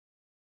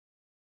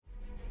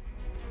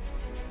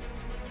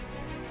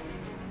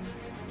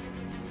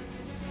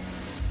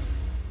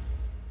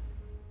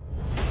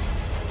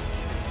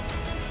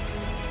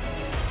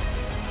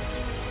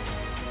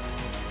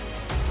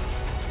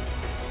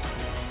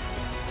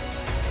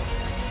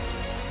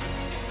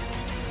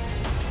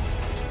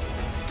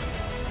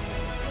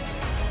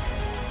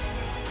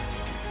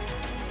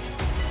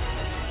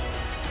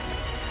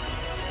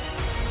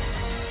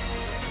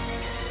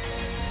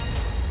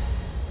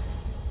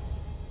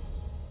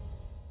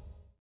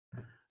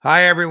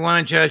Hi,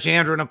 everyone. Judge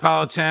Andrew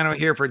Napolitano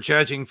here for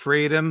Judging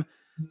Freedom.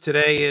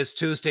 Today is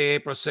Tuesday,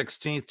 April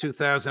 16th,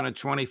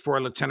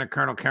 2024. Lieutenant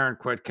Colonel Karen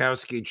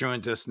Kwiatkowski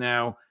joins us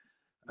now.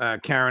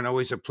 Karen,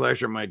 always a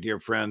pleasure, my dear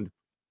friend.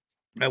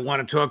 I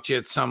want to talk to you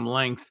at some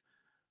length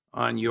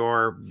on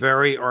your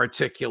very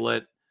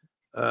articulate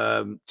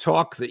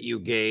talk that you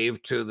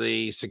gave to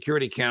the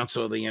Security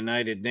Council of the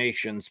United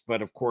Nations.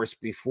 But of course,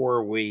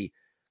 before we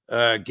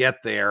get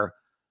there,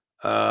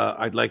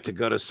 I'd like to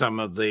go to some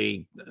of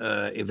the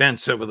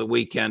events over the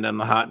weekend and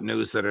the hot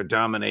news that are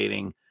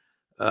dominating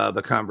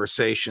the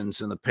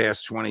conversations in the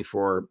past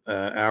 24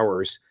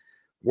 hours.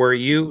 Were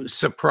you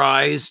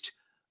surprised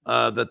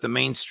that the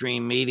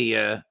mainstream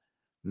media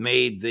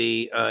made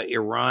the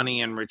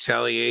Iranian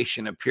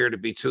retaliation appear to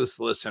be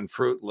toothless and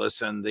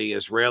fruitless, and the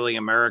Israeli,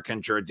 American,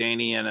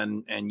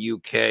 Jordanian, and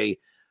UK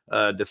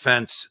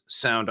defense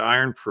sound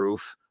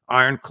ironproof,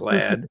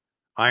 ironclad,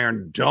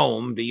 iron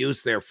dome, to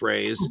use their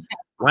phrase,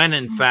 when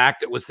in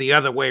fact it was the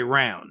other way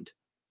around?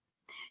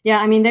 Yeah,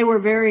 I mean, they were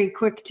very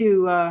quick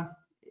to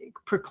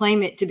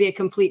proclaim it to be a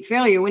complete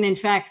failure, when in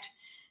fact,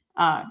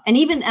 and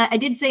even I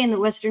did say in the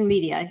Western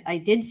media, I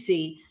did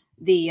see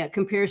the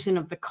comparison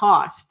of the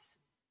costs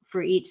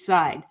for each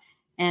side.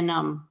 And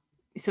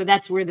so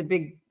that's where the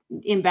big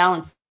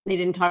imbalance, they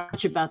didn't talk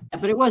much about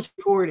that, but it was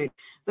reported.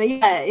 But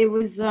yeah, it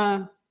was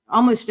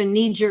almost a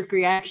knee-jerk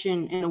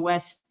reaction in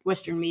the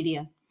Western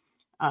media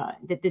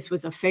that this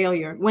was a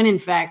failure, when in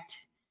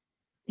fact,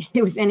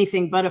 it was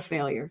anything but a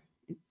failure.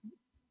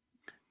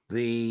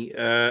 The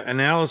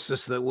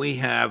analysis that we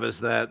have is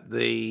that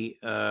the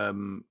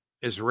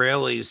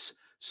Israelis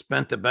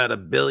spent about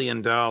 $1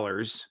 billion,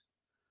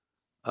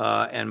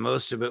 and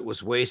most of it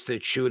was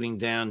wasted shooting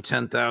down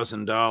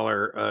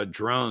 $10,000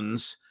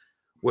 drones,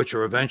 which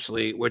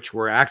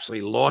were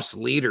actually lost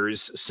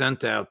leaders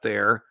sent out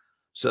there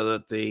so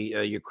that the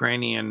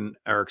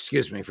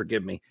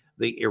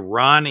the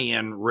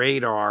Iranian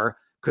radar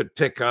could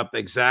pick up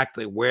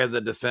exactly where the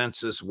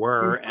defenses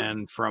were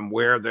and from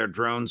where their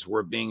drones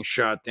were being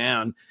shot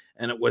down.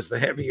 And it was the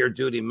heavier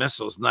duty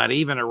missiles, not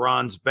even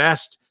Iran's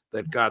best,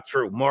 that got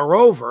through.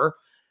 Moreover,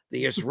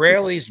 the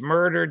Israelis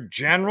murdered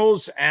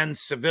generals and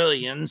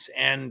civilians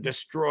and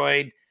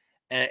destroyed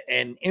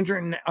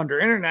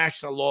under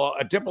international law,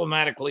 a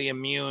diplomatically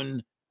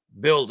immune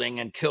building,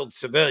 and killed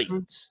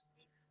civilians.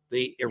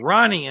 The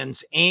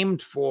Iranians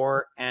aimed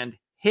for and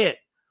hit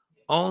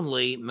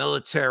only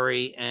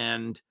military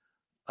and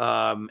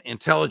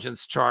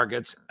intelligence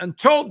targets and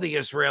told the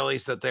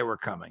Israelis that they were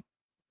coming.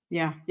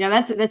 Yeah,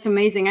 that's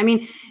amazing. I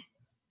mean,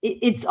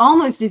 it's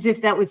almost as if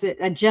that was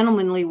a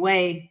gentlemanly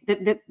way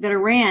that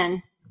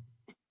Iran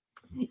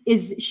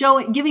is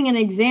giving an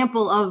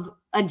example of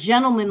a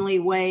gentlemanly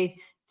way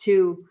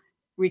to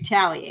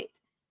retaliate.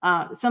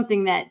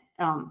 Something that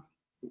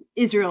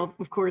Israel,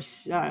 of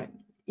course,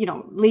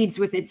 leads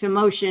with its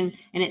emotion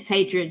and its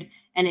hatred,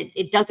 and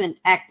it doesn't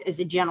act as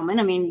a gentleman.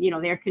 I mean,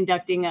 they're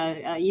conducting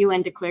a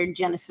UN declared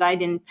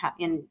genocide in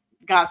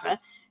Gaza.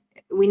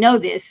 We know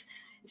this.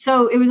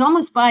 So it was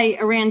almost by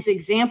Iran's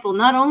example.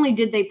 Not only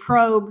did they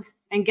probe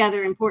and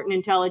gather important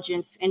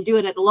intelligence and do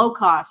it at low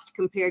cost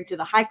compared to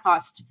the high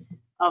cost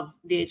of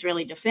the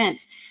Israeli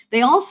defense,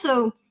 they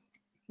also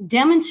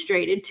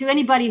demonstrated to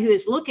anybody who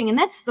is looking, and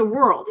that's the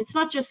world. It's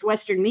not just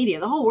Western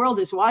media. The whole world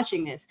is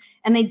watching this.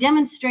 And they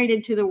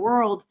demonstrated to the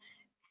world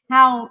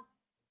how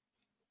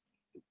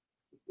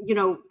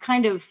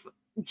kind of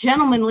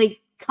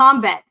gentlemanly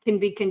combat can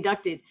be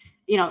conducted.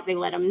 They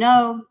let them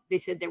know. They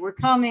said they were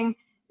coming.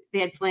 They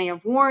had plenty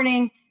of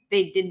warning.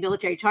 They did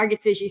military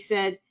targets, as you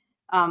said.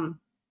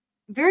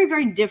 Very,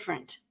 very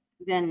different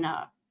than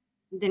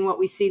what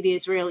we see the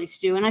Israelis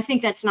do. And I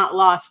think that's not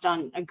lost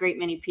on a great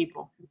many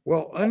people.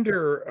 Well,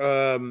 under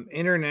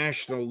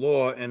international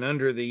law and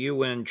under the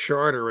UN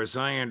Charter, as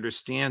I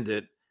understand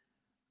it,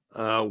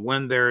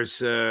 when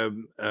there's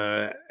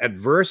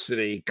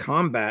adversity,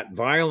 combat,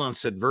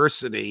 violence,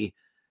 adversity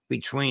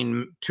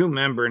between two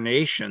member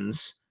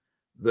nations,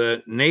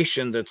 the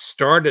nation that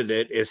started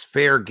it is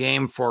fair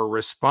game for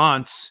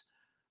response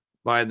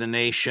by the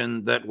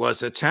nation that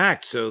was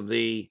attacked. So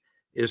the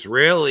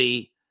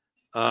Israeli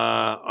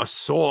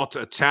assault,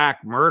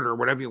 attack, murder,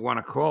 whatever you want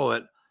to call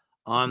it,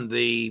 on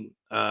the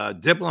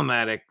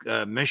diplomatic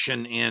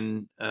mission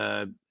in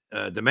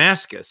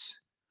Damascus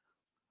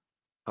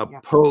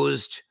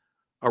posed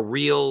a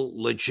real,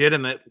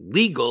 legitimate,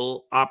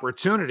 legal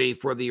opportunity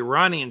for the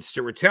Iranians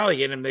to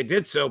retaliate, and they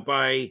did so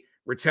by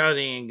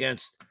retaliating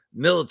against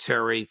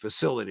military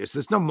facilities.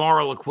 There's no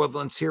moral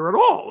equivalence here at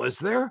all, is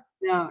there?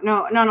 No,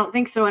 I don't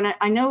think so. And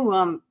I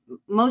know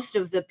most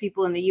of the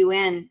people in the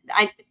UN,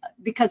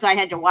 because I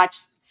had to watch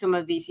some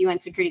of these UN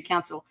Security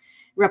Council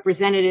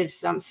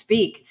representatives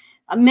speak,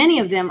 many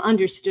of them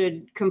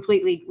understood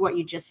completely what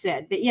you just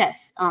said, that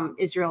yes,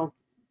 Israel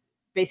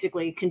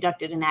basically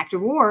conducted an act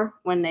of war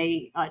when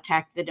they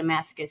attacked the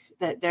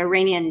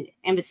Iranian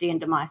embassy in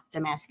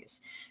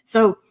Damascus.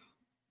 So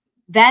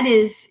that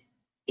is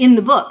in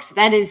the books.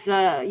 That is,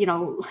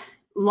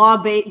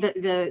 law-based.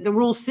 The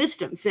rule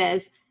system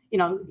says,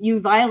 you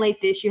violate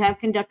this, you have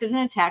conducted an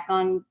attack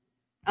on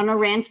on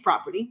Iran's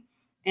property,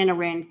 and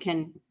Iran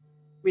can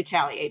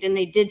retaliate. And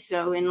they did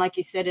so, and like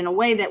you said, in a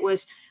way that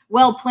was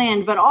well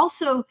planned, but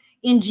also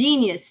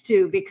ingenious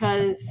too,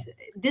 because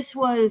this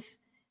was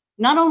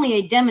not only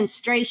a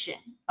demonstration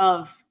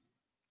of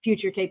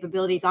future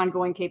capabilities,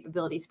 ongoing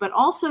capabilities, but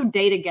also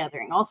data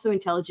gathering, also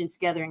intelligence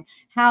gathering,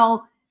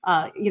 how,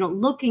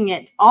 looking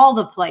at all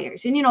the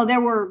players. And,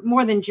 there were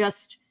more than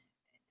just,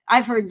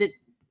 I've heard that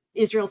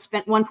Israel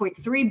spent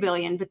 1.3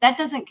 billion, but that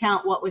doesn't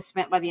count what was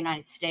spent by the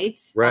United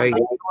States, right? By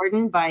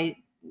Jordan,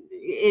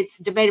 it's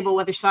debatable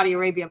whether Saudi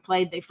Arabia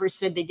played. They first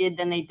said they did,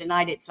 then they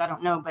denied it. So I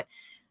don't know, but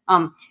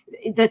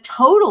the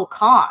total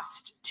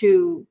cost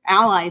to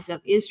allies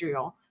of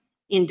Israel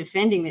in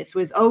defending this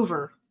was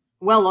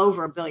well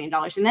over $1 billion.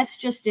 And that's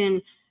just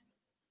in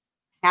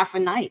half a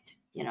night,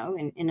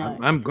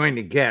 I'm going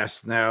to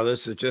guess, now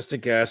this is just a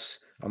guess,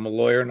 I'm a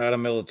lawyer, not a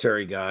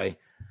military guy,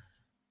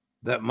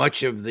 that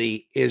much of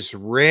the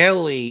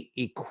Israeli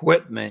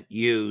equipment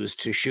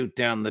used to shoot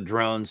down the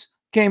drones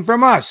came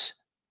from us,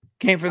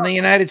 came from the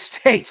United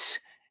States.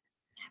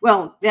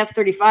 Well, the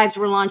F-35s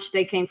were launched.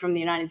 They came from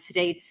the United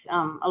States.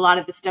 A lot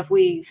of the stuff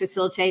we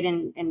facilitate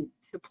and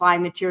supply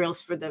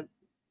materials for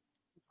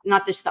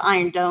not just the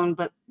Iron Dome,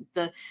 but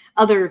the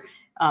other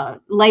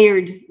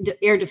layered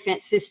air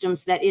defense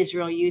systems that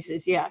Israel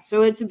uses. Yeah,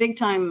 so it's a big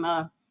time.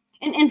 And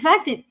in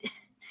fact,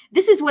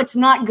 this is what's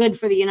not good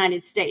for the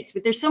United States.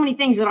 But there's so many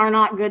things that are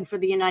not good for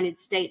the United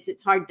States.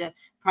 It's hard to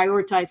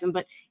prioritize them.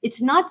 But it's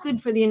not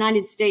good for the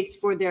United States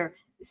for their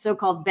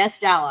so-called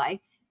best ally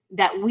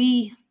that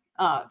we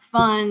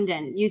fund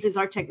and uses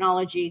our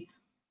technology.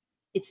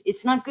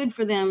 It's not good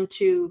for them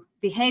to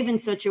behave in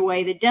such a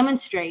way that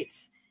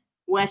demonstrates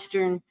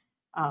Western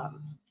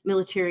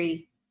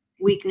military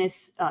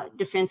weakness,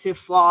 defensive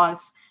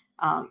flaws,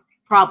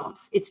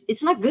 problems.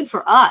 It's not good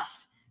for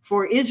us,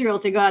 for Israel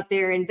to go out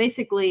there and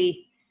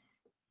basically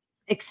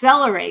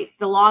accelerate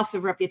the loss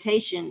of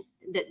reputation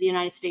that the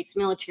United States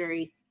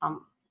military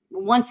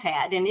once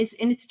had, and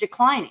it's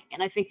declining.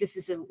 And I think this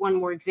is one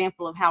more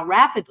example of how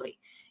rapidly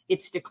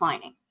it's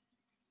declining.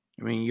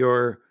 I mean,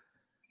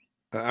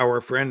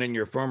 our friend and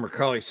your former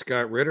colleague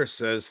Scott Ritter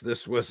says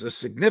this was a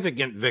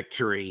significant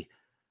victory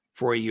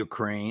for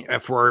Ukraine,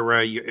 for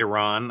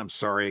Iran. I'm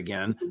sorry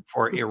again,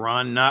 for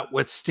Iran,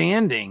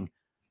 notwithstanding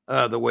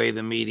the way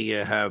the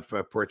media have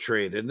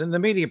portrayed it. And the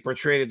media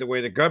portrayed it the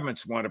way the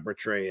governments want to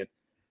portray it.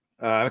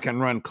 I can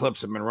run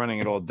clips, I've been running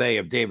it all day,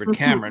 of David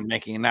Cameron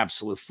making an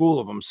absolute fool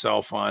of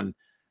himself on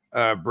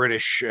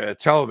British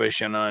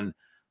television on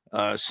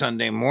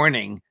Sunday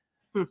morning,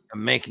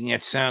 making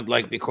it sound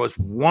like because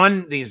the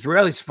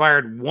Israelis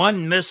fired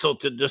one missile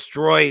to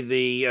destroy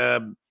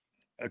the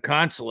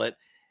consulate,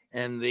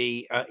 and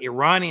the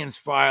Iranians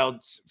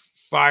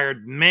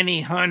fired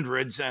many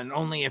hundreds, and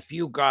only a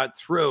few got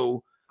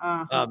through.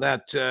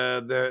 That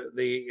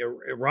the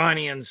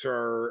Iranians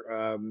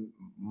are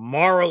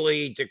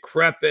morally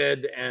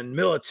decrepit and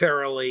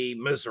militarily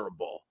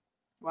miserable.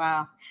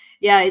 Wow.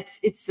 Yeah,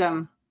 it's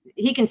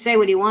he can say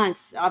what he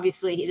wants.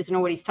 Obviously, he doesn't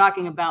know what he's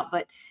talking about,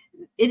 but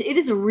it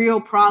is a real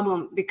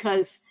problem,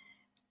 because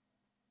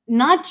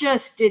not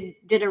just did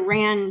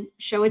Iran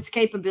show its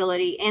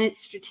capability and its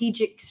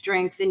strategic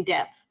strength and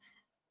depth,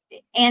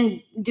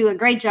 and do a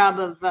great job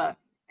of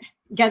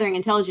gathering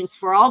intelligence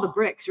for all the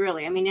BRICS,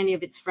 really. I mean, any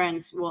of its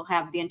friends will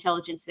have the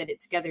intelligence that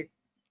it's gathered.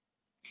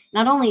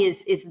 Not only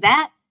is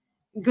that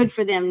good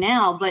for them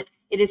now, but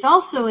it is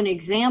also an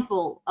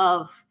example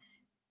of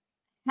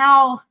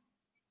how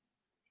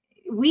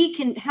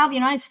the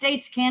United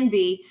States can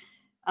be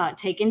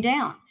taken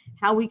down,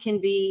 how we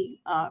can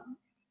be,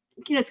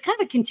 it's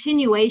kind of a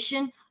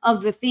continuation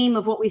of the theme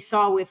of what we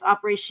saw with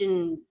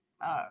Operation,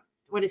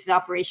 what is the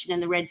operation in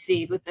the Red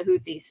Sea with the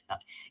Houthis?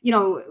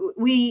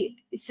 We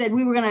said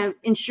we were going to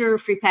ensure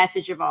free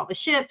passage of all the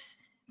ships.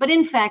 But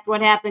in fact,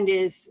 what happened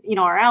is,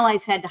 our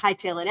allies had to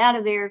hightail it out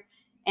of there,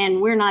 and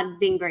we're not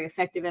being very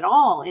effective at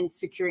all in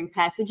securing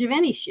passage of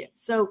any ship.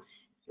 So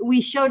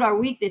we showed our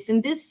weakness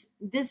in this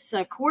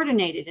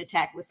coordinated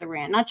attack with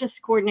Iran, not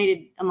just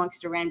coordinated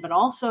amongst Iran, but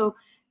also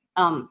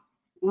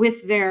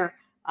with their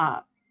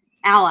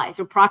allies,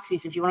 or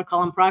proxies, if you want to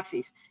call them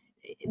proxies.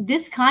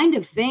 This kind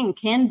of thing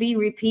can be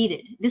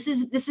repeated. This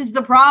is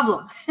the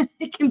problem.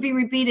 It can be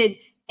repeated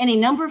any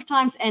number of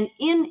times and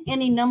in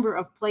any number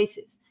of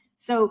places.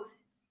 So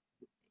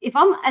if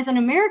I'm, as an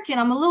American,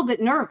 I'm a little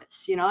bit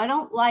nervous. I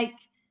don't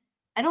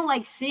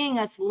like seeing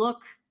us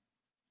look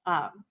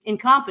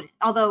incompetent,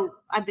 although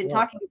I've been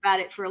talking about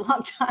it for a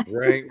long time.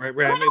 Right.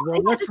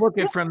 Well, let's look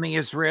at from the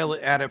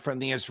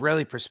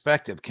Israeli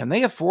perspective. Can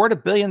they afford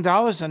 $1 billion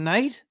a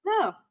night?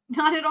 No,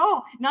 not at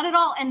all. Not at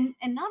all. And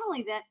not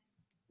only that,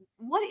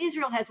 what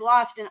Israel has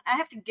lost, and I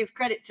have to give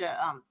credit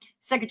to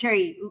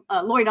Secretary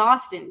Lloyd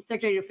Austin,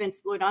 Secretary of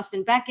Defense Lloyd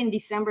Austin, back in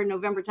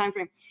November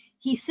timeframe.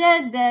 He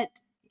said that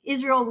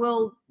Israel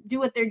will do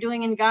what they're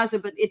doing in Gaza,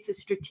 but it's a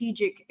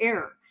strategic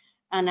error.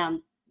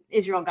 And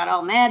Israel got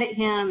all mad at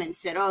him and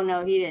said, "Oh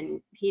no, he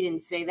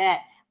didn't say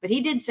that." But he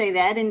did say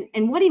that,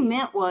 and what he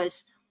meant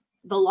was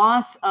the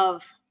loss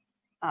of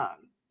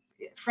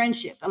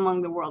friendship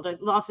among the world, a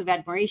loss of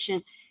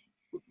admiration,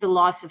 the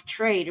loss of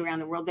trade around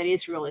the world that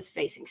Israel is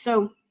facing.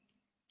 So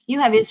you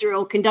have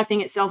Israel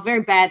conducting itself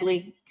very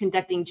badly,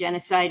 conducting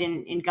genocide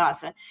in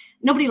Gaza.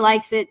 Nobody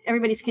likes it.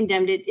 Everybody's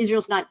condemned it.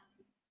 Israel's not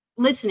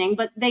listening,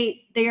 but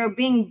they are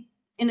being,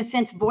 in a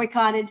sense,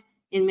 boycotted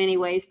in many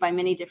ways by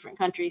many different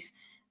countries.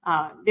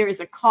 There is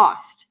a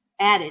cost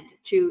added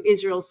to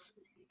Israel's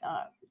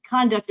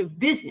conduct of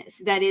business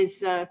that is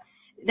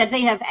that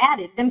they have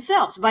added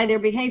themselves by their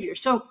behavior.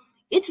 So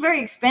it's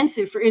very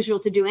expensive for Israel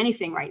to do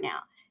anything right now.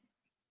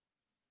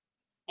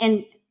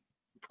 And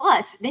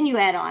plus, then you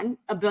add on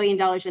 $1 billion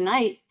a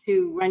night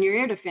to run your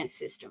air defense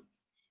system.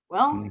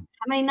 Well,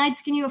 how many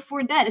nights can you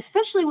afford that?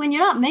 Especially when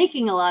you're not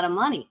making a lot of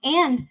money.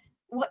 And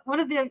what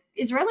are the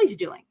Israelis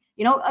doing?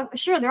 You know,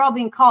 sure, they're all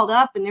being called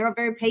up and they're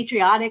very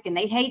patriotic and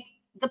they hate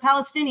the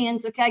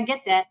Palestinians. Okay, I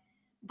get that.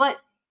 But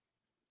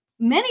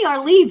many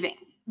are leaving.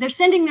 They're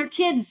sending their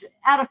kids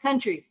out of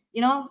country.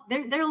 You know,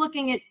 they're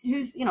looking at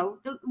who's, you know,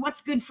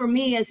 what's good for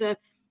me as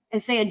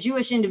say a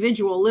Jewish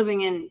individual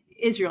living in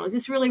Israel. Is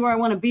this really where I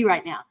want to be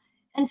right now?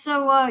 And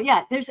so,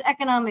 yeah, there's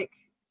economic,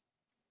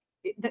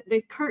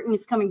 the curtain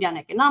is coming down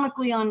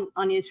economically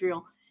on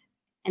Israel.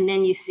 And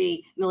then you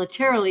see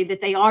militarily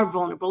that they are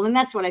vulnerable. And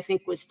that's what I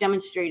think was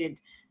demonstrated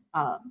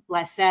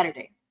last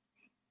Saturday.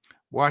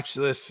 Watch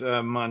this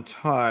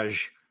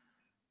montage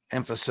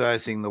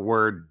emphasizing the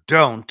word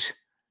don't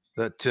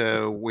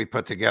that we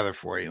put together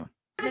for you.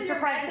 Mr.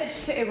 President,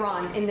 to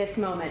Iran in this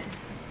moment.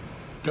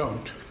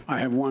 Don't. I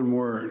have one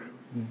word.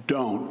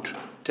 Don't.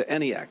 To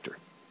any actor,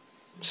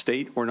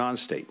 state or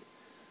non-state,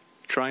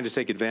 trying to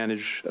take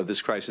advantage of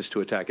this crisis to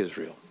attack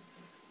Israel.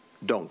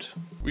 Don't.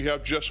 We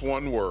have just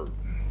one word.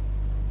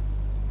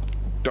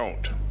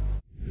 Don't.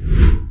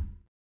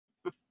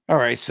 All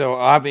right. So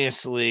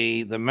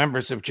obviously the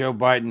members of Joe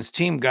Biden's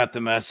team got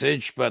the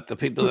message, but the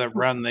people that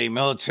run the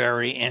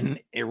military in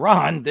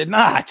Iran did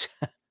not.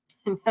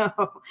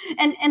 No.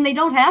 And they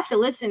don't have to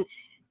listen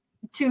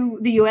to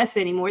the U.S.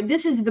 anymore.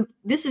 This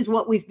is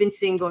what we've been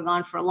seeing going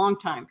on for a long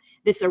time.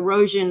 This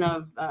erosion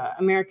of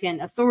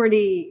American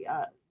authority,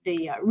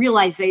 the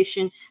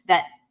realization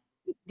that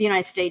the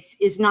United States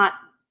is not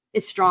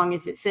as strong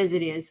as it says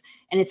it is,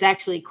 and it's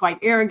actually quite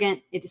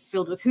arrogant. It is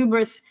filled with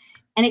hubris,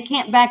 and it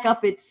can't back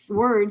up its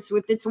words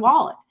with its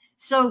wallet.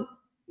 So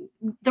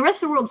the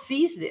rest of the world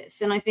sees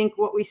this, and I think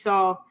what we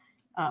saw,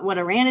 what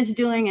Iran is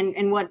doing,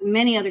 and what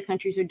many other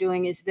countries are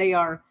doing, is they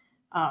are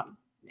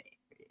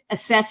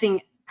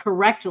assessing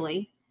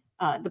correctly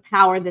the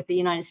power that the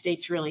United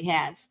States really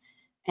has,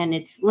 and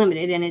it's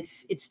limited and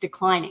it's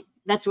declining.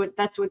 That's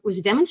what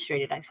was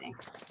demonstrated, I think.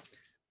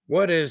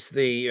 What is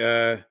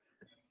the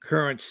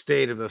current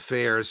state of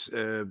affairs,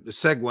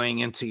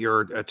 segueing into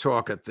your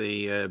talk at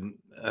the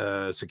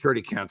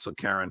Security Council,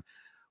 Karen?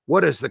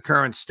 What is the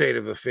current state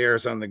of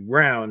affairs on the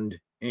ground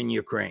in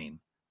Ukraine?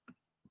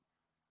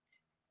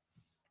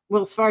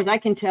 Well, as far as I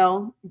can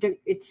tell,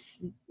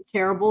 it's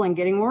terrible and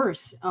getting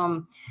worse.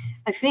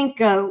 I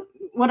think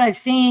what I've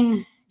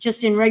seen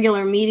just in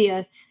regular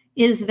media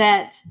is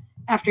that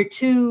after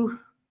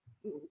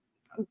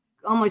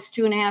almost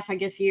 2.5, I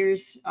guess,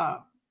 years,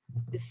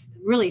 this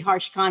really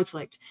harsh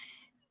conflict,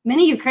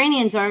 many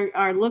Ukrainians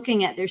are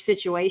looking at their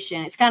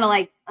situation. It's kind of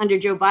like under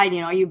Joe Biden,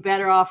 you know, are you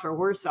better off or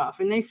worse off?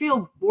 And they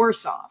feel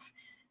worse off.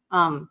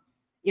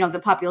 You know, the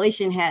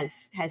population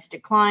has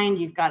declined.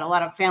 You've got a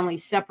lot of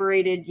families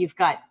separated. You've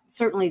got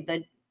certainly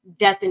the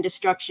death and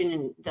destruction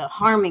and the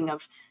harming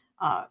of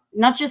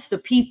not just the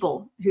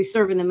people who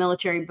serve in the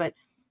military, but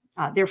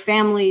their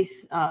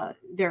families,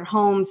 their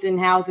homes and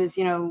houses.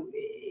 You know,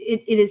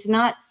 it's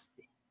not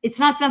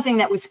something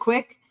that was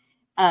quick.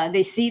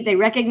 They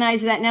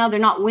recognize that now. They're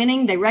not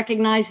winning. They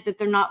recognize that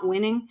they're not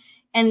winning,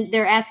 and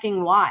they're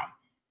asking why.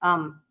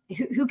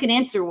 Who can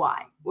answer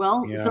why?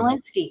 Well, yeah.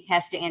 Zelensky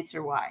has to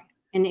answer why.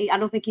 And I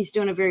don't think he's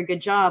doing a very good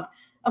job.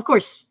 Of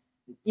course,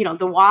 you know,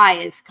 the why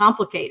is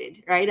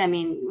complicated, right? I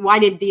mean, why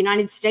did the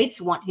United States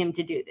want him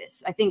to do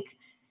this? I think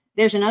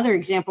there's another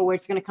example where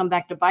it's going to come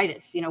back to bite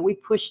us. You know, we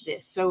pushed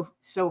this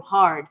so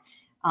hard.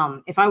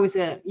 If I was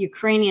a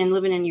Ukrainian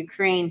living in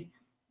Ukraine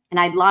and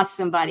I'd lost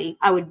somebody,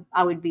 I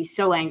would be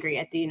so angry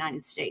at the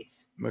United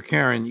States. But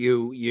Karen,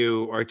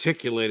 you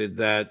articulated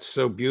that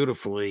so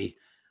beautifully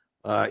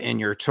in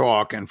your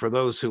talk. And for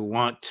those who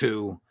want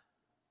to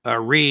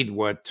read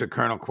what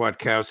Colonel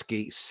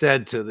Kwiatkowski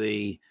said to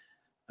the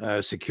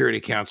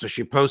Security Council,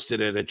 she posted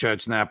it at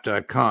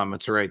judgesnap.com.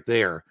 It's right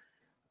there.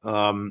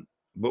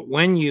 But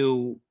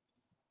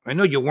I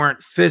know you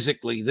weren't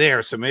physically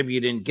there, so maybe you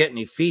didn't get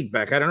any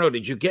feedback. I don't know.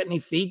 Did you get any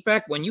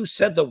feedback when you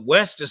said the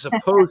West is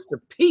opposed to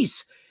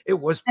peace? It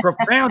was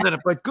profound and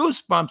it put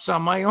goosebumps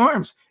on my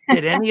arms.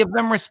 Did any of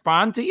them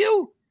respond to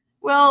you?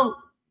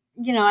 Well,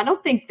 you know, I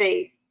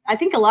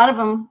think a lot of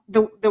them,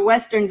 the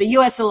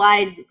U.S.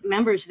 allied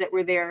members that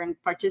were there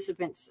and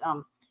participants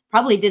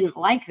probably didn't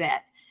like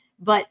that.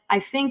 But I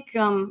think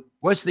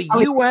was the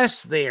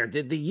U.S. there?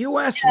 Did the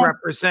U.S.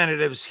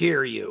 representatives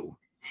hear you?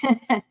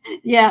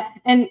 Yeah,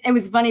 and it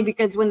was funny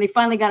because when they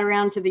finally got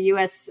around to the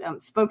U.S.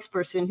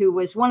 Spokesperson, who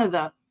was one of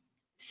the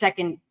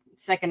second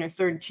second or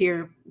third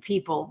tier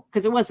people,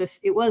 because it was a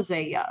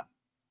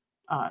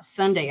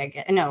Sunday, I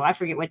guess. No, I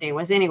forget what day it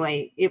was.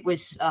 Anyway, it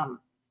was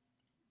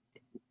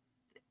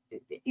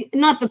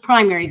not the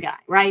primary guy,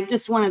 right?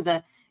 Just one of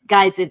the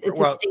guys that it's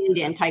a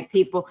stand-in type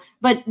people.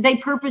 But they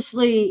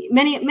purposely,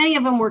 many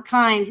of them were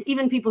kind.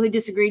 Even people who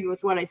disagreed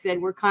with what I said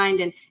were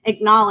kind and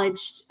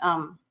acknowledged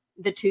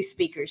the two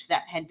speakers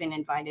that had been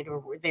invited or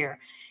were there.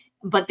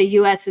 But the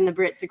U.S. and the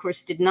Brits, of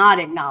course, did not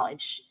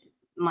acknowledge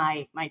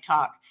my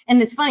talk. And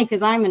it's funny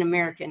because I'm an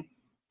American,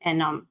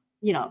 and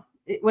you know,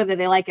 whether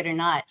they like it or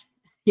not,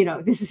 you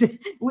know, this is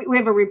we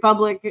have a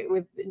republic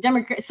with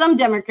some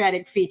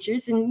democratic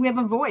features, and we have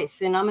a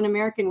voice, and I'm an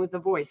American with a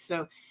voice.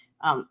 So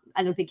I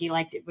don't think he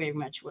liked it very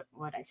much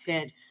what I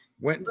said.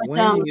 One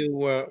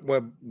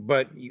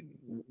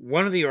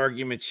of the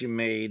arguments you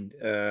made,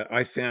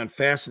 I found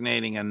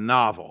fascinating and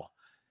novel,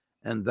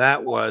 and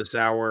that was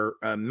our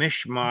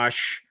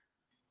mishmash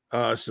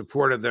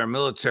support of their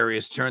military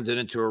has turned it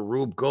into a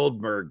Rube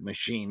Goldberg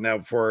machine. Now,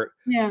 for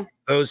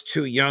those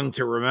too young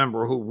to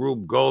remember who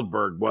Rube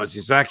Goldberg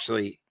was,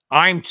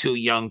 I'm too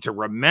young to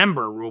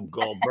remember Rube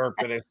Goldberg,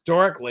 but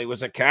historically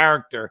was a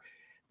character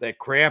that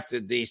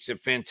crafted these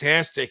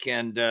fantastic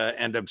and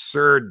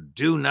absurd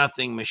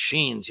do-nothing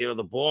machines. You know,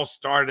 the ball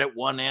started at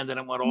one end and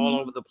it went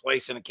all over the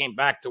place, and it came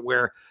back to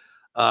where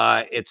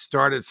it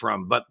started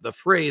from. But the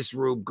phrase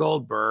Rube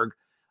Goldberg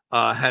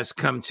has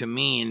come to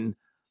mean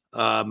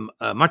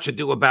much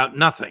ado about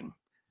nothing.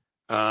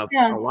 A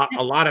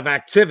lot of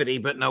activity,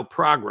 but no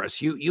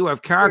progress. You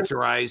have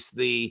characterized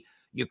the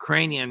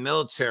Ukrainian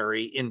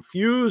military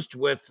infused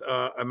with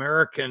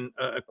American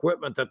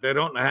equipment that they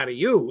don't know how to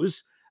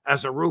use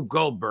as a Rube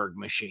Goldberg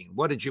machine.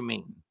 What did you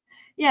mean?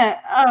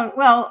 Yeah,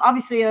 well,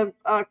 obviously, it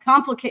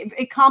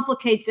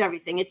complicates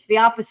everything. It's the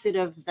opposite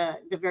of the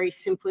very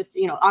simplistic,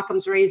 you know,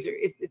 Occam's razor.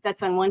 If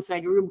that's on one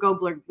side, a Rube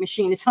Goldberg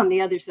machine is on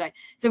the other side.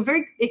 So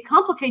it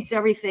complicates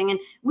everything. And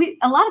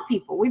a lot of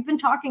people, we've been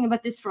talking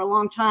about this for a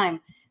long time.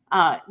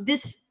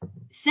 This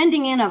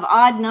sending in of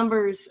odd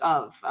numbers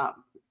of,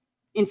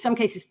 in some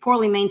cases,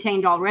 poorly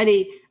maintained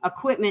already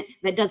equipment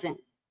that doesn't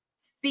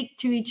speak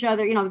to each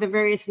other. You know, the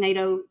various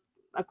NATO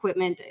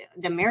equipment,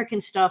 the American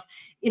stuff,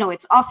 you know,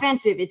 it's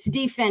offensive, it's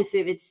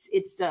defensive,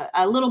 it's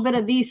a little bit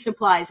of these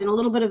supplies and a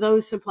little bit of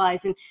those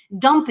supplies, and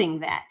dumping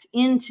that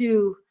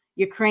into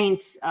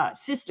Ukraine's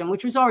system,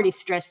 which was already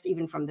stressed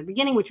even from the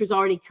beginning, which was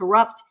already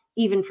corrupt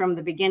even from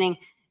the beginning.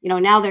 You know,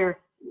 now they're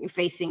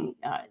facing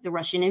the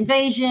Russian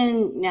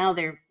invasion. Now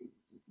they're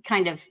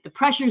kind of, the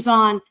pressure's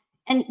on,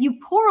 and you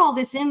pour all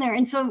this in there.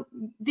 And so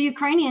the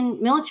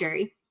Ukrainian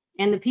military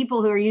and the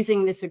people who are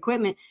using this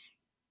equipment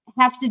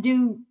have to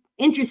do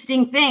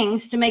interesting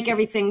things to make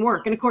everything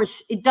work. And of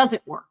course, it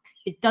doesn't work.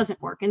 It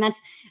doesn't work. And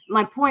that's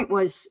my point.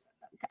 Was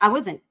I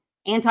wasn't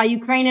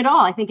anti-Ukraine at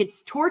all. I think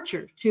it's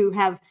torture to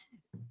have,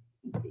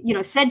 you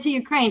know, said to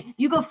Ukraine,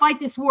 you go fight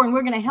this war and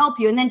we're going to help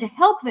you. And then to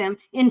help them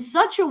in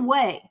such a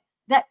way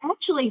that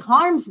actually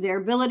harms their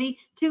ability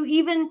to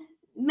even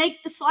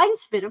make the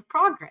slightest bit of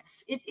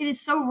progress. It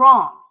is so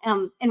wrong.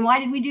 And why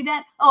did we do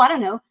that? Oh, I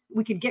don't know.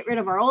 We could get rid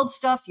of our old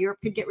stuff. Europe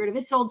could get rid of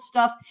its old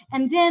stuff.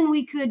 And then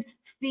we could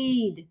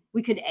feed,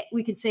 we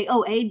could say,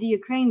 oh, aid to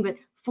Ukraine, but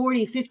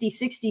 40, 50,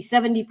 60,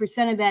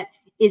 70% of that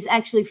is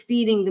actually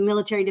feeding the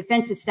military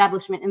defense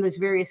establishment in those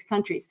various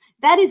countries.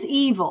 That is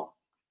evil.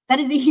 That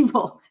is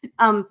evil.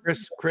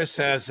 Chris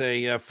has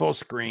a full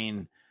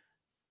screen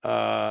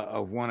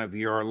of one of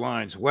your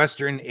lines.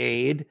 Western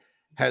aid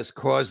has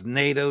caused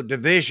NATO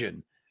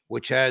division,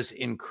 which has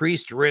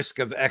increased risk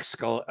of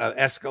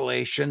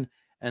escalation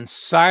and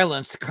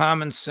silenced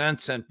common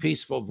sense and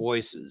peaceful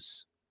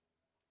voices.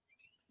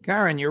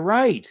 Karen, you're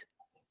right.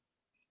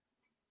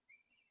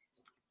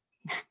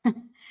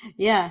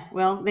 Yeah,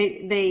 well,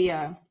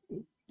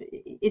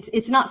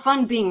 it's not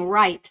fun being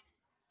right.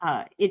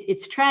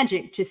 It's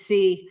tragic to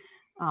see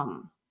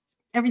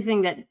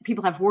everything that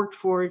people have worked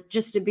for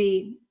just to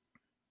be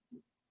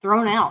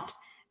thrown out.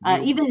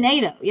 Even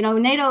NATO, you know,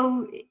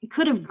 NATO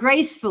could have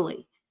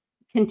gracefully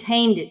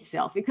contained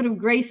itself. It could have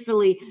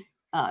gracefully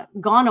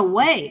gone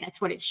away.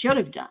 That's what it should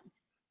have done.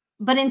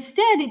 But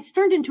instead, it's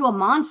turned into a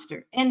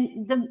monster.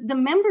 And the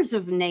members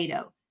of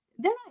NATO,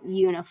 they're not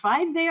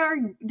unified.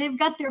 They've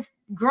got their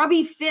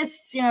grubby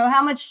fists. You know,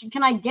 how much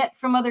can I get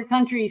from other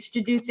countries to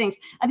do things?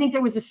 I think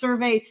there was a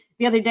survey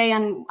the other day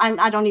on,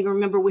 I don't even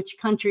remember which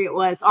country it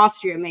was,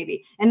 Austria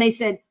maybe. And they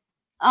said,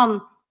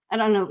 I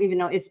don't know, even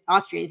know if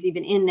Austria is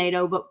even in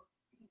NATO, but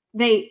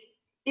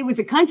it was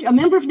a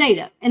member of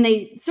NATO, and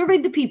they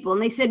surveyed the people,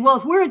 and they said, well,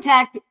 if we're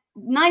attacked,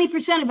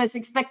 90% of us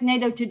expect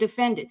NATO to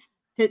defend it,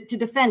 to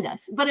defend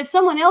us. But if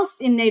someone else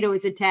in NATO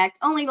is attacked,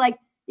 only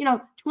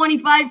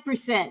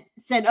 25%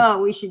 said,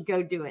 oh, we should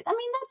go do it. I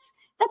mean,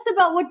 that's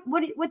about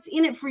what's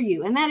in it for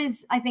you. And that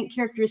is, I think,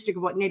 characteristic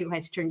of what NATO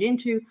has turned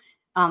into.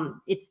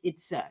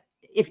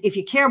 If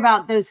you care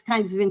about those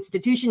kinds of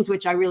institutions,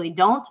 which I really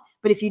don't,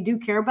 but if you do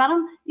care about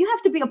them, you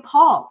have to be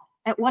appalled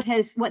at what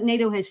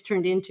NATO has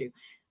turned into.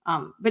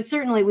 But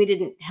certainly we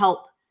didn't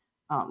help.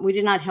 We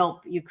did not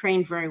help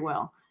Ukraine very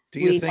well. Do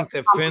you think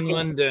that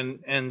Finland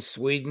and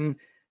Sweden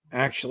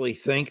actually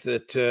think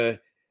that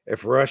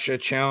if Russia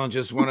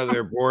challenges one of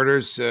their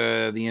borders,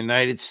 the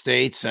United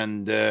States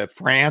and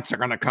France are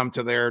going to come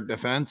to their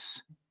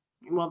defense?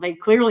 Well, they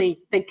clearly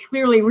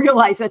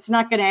realize that's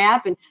not going to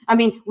happen. I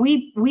mean,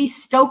 we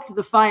stoked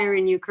the fire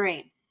in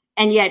Ukraine,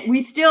 and yet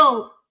we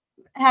still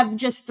have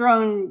just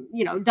thrown,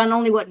 done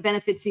only what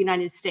benefits the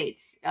United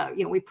States.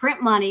 We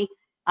print money,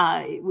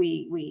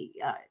 we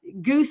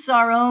goose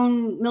our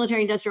own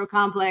military-industrial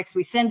complex.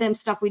 We send them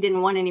stuff we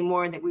didn't want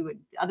anymore that we would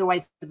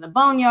otherwise put in the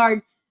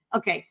boneyard.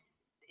 Okay,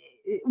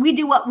 we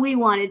do what we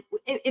wanted.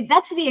 If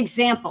that's the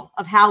example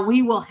of how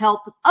we will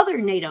help other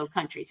NATO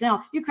countries.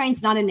 Now,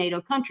 Ukraine's not a NATO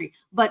country,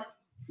 but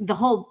the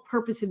whole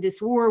purpose of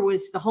this war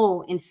was the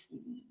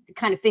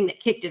kind of thing that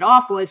kicked it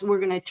off was we're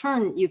going to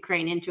turn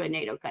Ukraine into a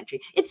NATO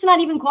country. It's not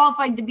even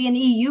qualified to be an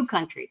EU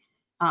country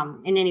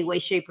in any way,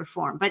 shape, or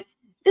form. But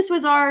this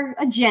was our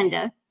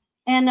agenda.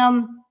 And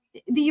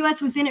the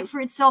U.S. was in it for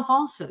itself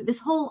also. This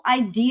whole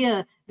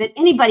idea that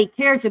anybody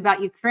cares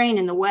about Ukraine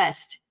in the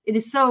West, it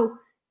is so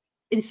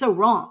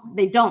wrong.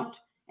 They don't.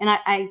 And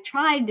I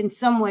tried in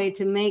some way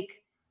to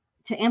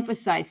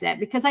emphasize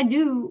that, because I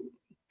don't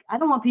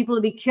want people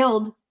to be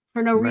killed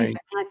for no reason.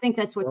 And I think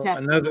that's what's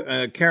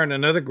happening. Karen,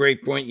 another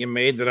great point you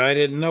made that I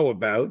didn't know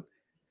about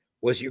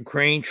was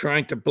Ukraine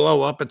trying to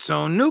blow up its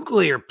own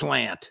nuclear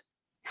plant.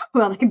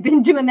 Well, they've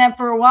been doing that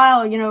for a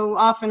while,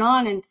 off and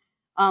on. And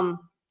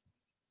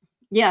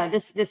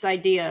this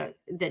idea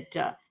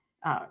that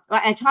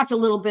I talked a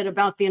little bit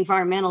about the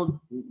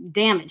environmental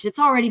damage that's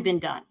already been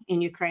done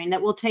in Ukraine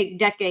that will take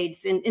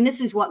decades. And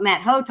this is what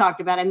Matt Ho talked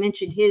about. I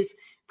mentioned his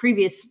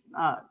previous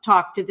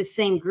talk to the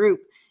same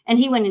group, and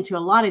he went into a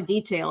lot of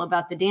detail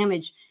about the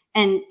damage,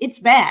 and it's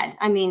bad.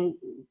 I mean,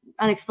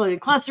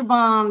 unexploded cluster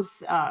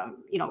bombs,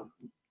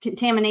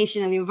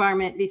 contamination of the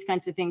environment, these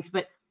kinds of things.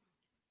 But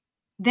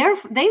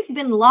they've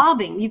been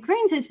lobbying.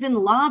 Ukraine has been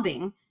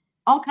lobbying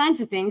all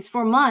kinds of things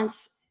for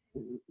months,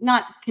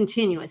 not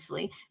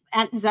continuously,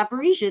 at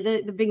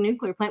Zaporizhia, the big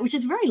nuclear plant, which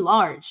is very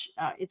large.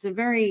 It's a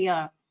very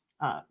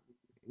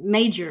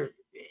major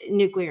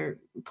nuclear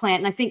plant,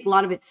 and I think a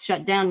lot of it's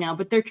shut down now.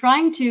 But they're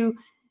trying to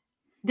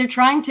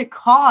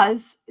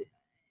cause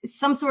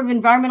some sort of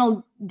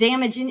environmental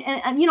damage.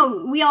 And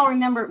we all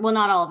remember, well,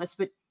 not all of us,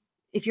 but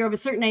if you're of a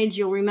certain age,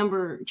 you'll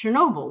remember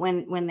Chernobyl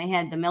when they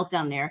had the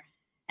meltdown there.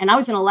 And I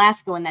was in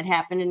Alaska when that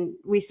happened, and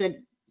we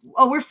said,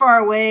 oh, we're far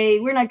away,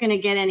 we're not going to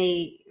get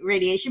any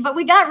radiation, but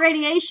we got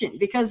radiation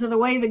because of the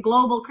way the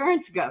global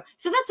currents go.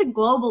 So that's a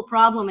global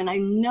problem. And I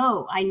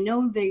know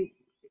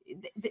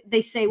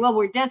they say, well,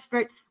 we're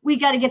desperate, we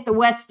got to get the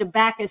West to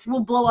back us, we'll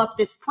blow up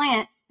this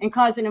plant and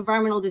cause an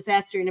environmental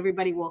disaster, and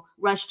everybody will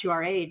rush to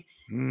our aid.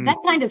 That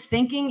kind of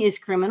thinking is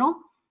criminal,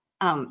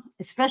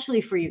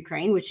 especially for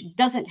Ukraine, which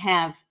doesn't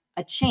have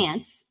a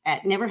chance,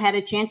 never had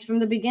a chance from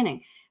the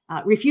beginning,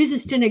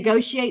 refuses to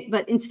negotiate.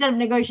 But instead of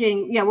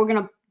negotiating, we're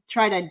going to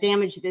try to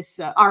damage this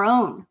our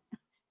own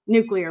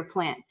nuclear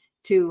plant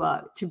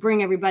to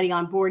bring everybody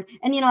on board.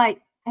 And I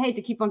hate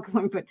to keep on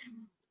going, but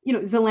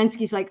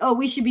Zelensky's like, oh,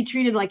 we should be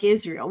treated like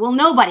Israel. Well,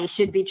 nobody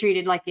should be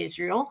treated like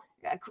Israel,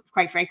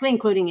 quite frankly,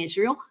 including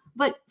Israel.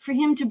 But for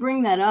him to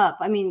bring that up,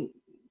 I mean,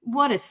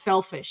 what a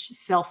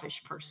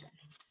selfish person.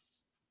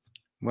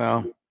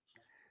 Well,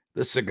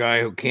 this is a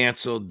guy who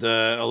canceled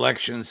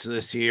elections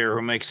this year,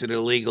 who makes it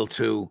illegal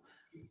to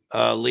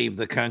leave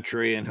the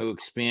country, and who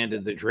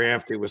expanded the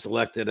draft. He was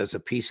elected as a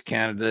peace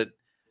candidate.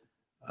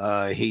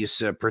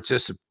 He's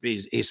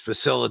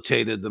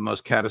facilitated the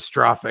most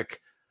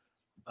catastrophic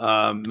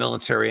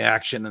military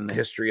action in the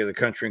history of the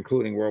country,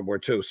 including World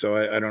War II. So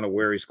I don't know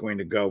where he's going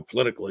to go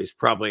politically. He's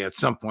probably at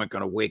some point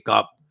going to wake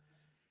up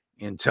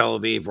in Tel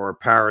Aviv or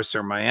Paris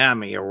or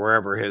Miami or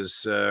wherever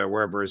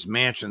his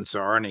mansions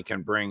are, and he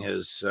can bring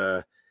his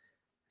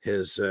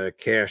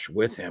cash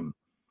with him.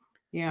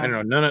 Yeah, I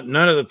don't know.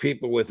 None of the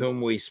people with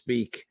whom we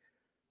speak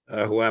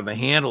who have a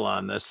handle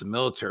on this, the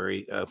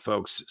military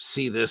folks,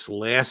 see this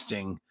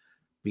lasting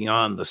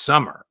beyond the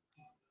summer.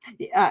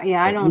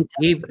 I don't.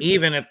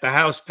 Even if the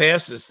House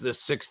passes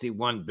this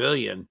 $61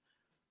 billion,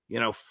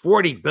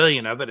 $40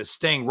 billion of it is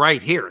staying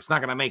right here. It's not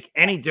going to make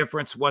any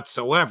difference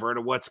whatsoever to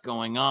what's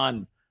going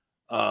on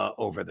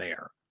over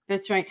there.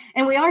 That's right.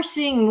 And we are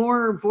seeing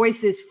more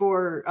voices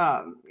for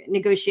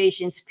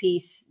negotiations,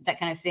 peace, that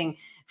kind of thing,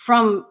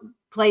 from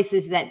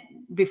places that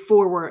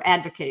before were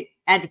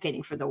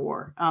advocating for the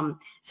war.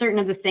 Certain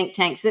of the think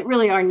tanks that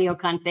really are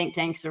neocon think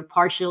tanks are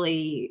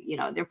partially,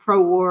 they're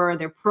pro-war,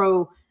 they're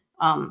pro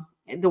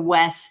the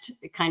West,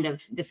 kind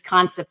of this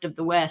concept of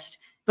the West.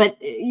 But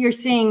you're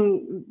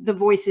seeing the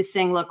voices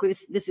saying, look,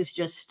 this is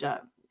just,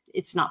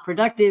 it's not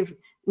productive.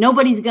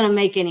 Nobody's going to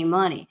make any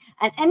money.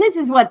 And this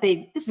is what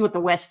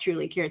the West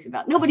truly cares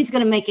about. Nobody's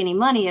going to make any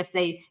money if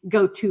they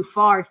go too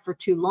far for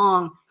too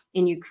long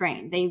in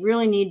Ukraine. They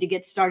really need to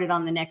get started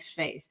on the next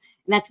phase.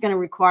 And that's going to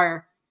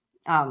require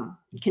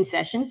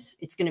concessions.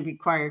 It's going to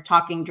require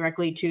talking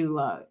directly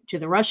to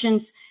the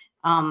Russians,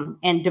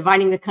 and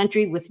dividing the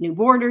country with new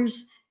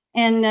borders,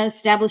 and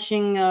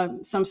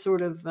establishing some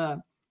sort of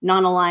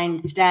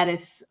non-aligned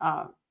status.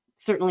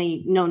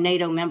 Certainly no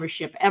NATO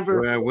membership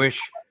ever. Well,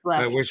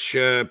 I wish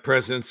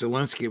President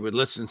Zelensky would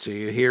listen to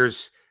you.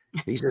 He's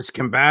as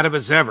combative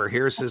as ever.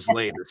 Here's his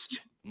latest.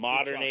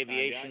 Modern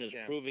aviation is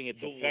proving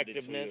its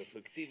effectiveness,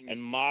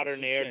 and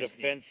modern air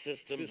defense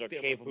systems are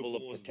capable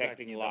of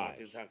protecting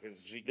lives.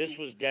 This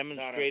was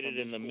demonstrated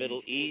in the Middle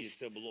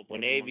East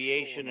when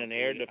aviation and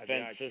air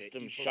defense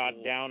systems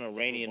shot down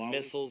Iranian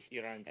missiles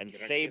and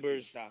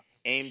sabers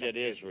aimed at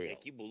Israel.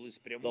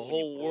 The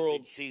whole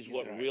world sees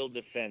what real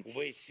defense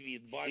is,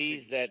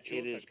 sees that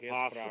it is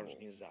possible,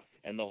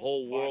 and the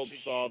whole world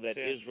saw that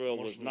Israel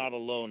was not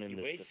alone in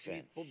this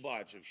defense.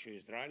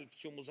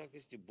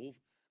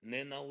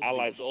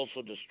 Allies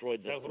also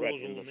destroyed the threat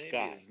in the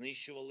sky.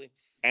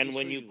 And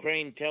when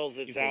Ukraine tells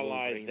its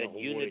allies that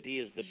unity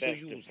is the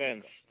best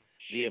defense,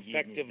 the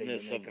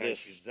effectiveness of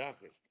this,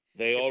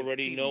 they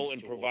already know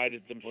and provide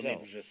it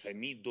themselves.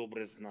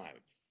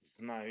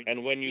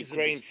 And when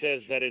Ukraine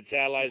says that its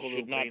allies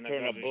should not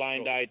turn a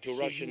blind eye to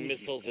Russian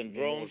missiles and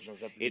drones,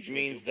 it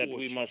means that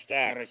we must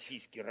act, and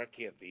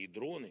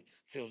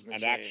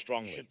act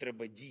strongly.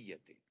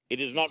 It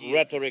is not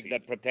rhetoric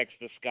that protects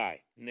the sky.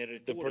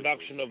 The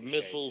production of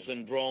missiles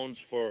and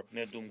drones of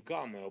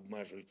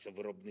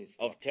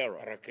terror,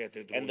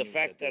 and the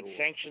fact that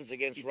sanctions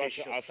against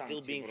Russia are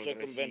still being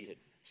circumvented,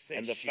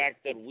 and the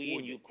fact that we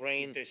in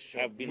Ukraine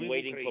have been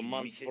waiting for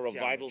months for a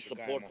vital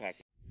support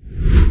package.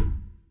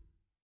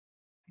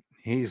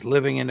 He's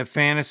living in a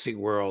fantasy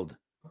world.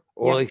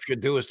 All he should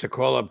do is to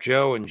call up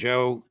Joe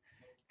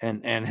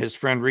and his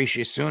friend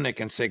Rishi Sunak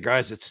and say,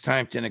 guys, it's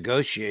time to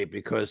negotiate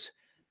because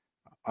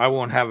I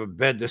won't have a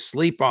bed to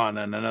sleep on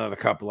in another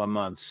couple of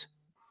months.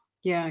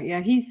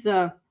 Yeah. He's,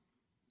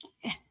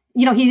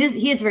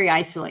 he is very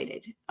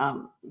isolated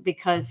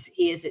because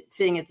he is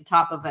sitting at the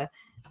top of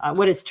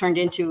what has turned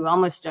into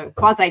almost a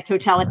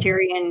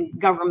quasi-totalitarian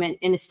government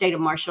in a state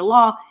of martial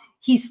law.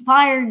 He's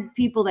fired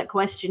people that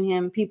question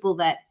him, people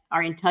that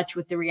are in touch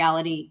with the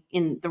reality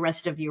in the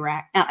rest of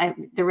Iraq,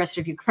 the rest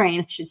of Ukraine,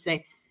 I should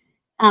say.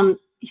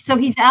 So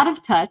he's out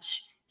of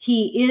touch.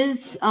 He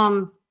is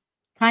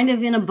kind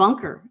of in a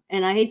bunker,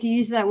 and I hate to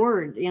use that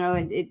word.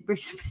 It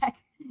brings back,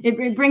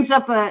 it brings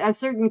up a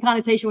certain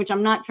connotation, which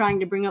I'm not trying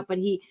to bring up, but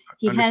he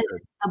has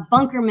a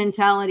bunker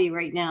mentality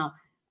right now.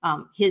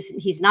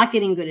 He's not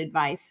getting good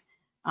advice.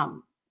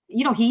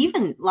 He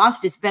even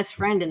lost his best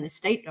friend in the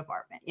State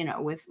Department,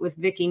 with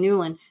Vicki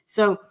Nuland.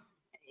 So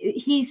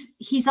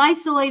he's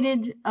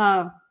isolated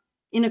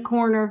in a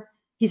corner.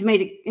 He's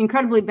made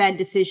incredibly bad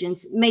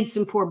decisions, made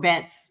some poor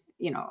bets.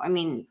 You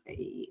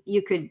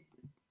could,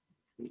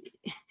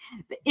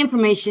 the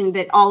information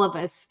that all of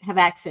us have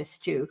access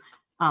to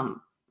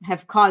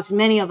have caused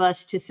many of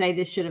us to say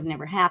this should have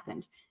never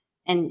happened.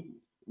 And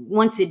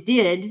once it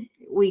did,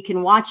 we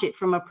can watch it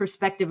from a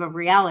perspective of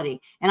reality.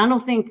 And I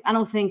don't think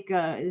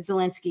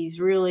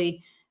Zelensky's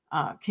really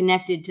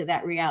connected to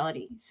that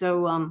reality.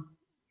 So,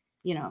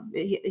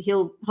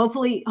 he'll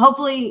hopefully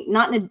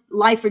not in a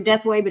life or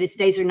death way, but his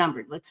days are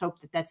numbered. Let's hope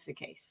that that's the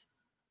case.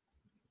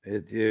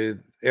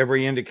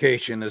 Every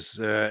indication is,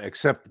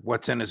 except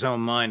what's in his own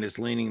mind, is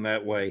leaning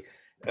that way.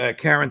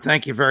 Karen,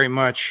 thank you very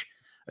much.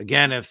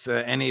 Again, if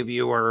any of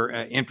you are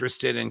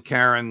interested in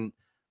Karen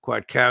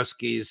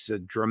Kwiatkowski's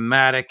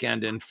dramatic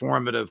and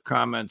informative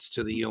comments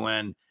to the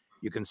UN,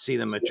 you can see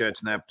them at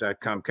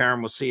judgesnap.com.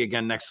 Karen, we'll see you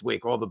again next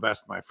week. All the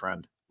best, my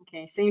friend.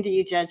 Okay, same to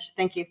you, Judge.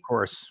 Thank you. Of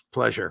course,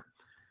 pleasure.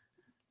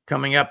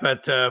 Coming up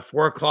at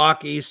 4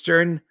 o'clock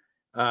Eastern,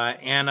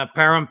 Anna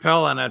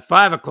Parampel, and at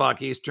 5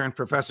 o'clock Eastern,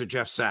 Professor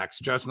Jeff Sachs,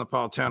 Judge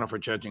Napolitano for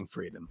Judging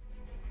Freedom.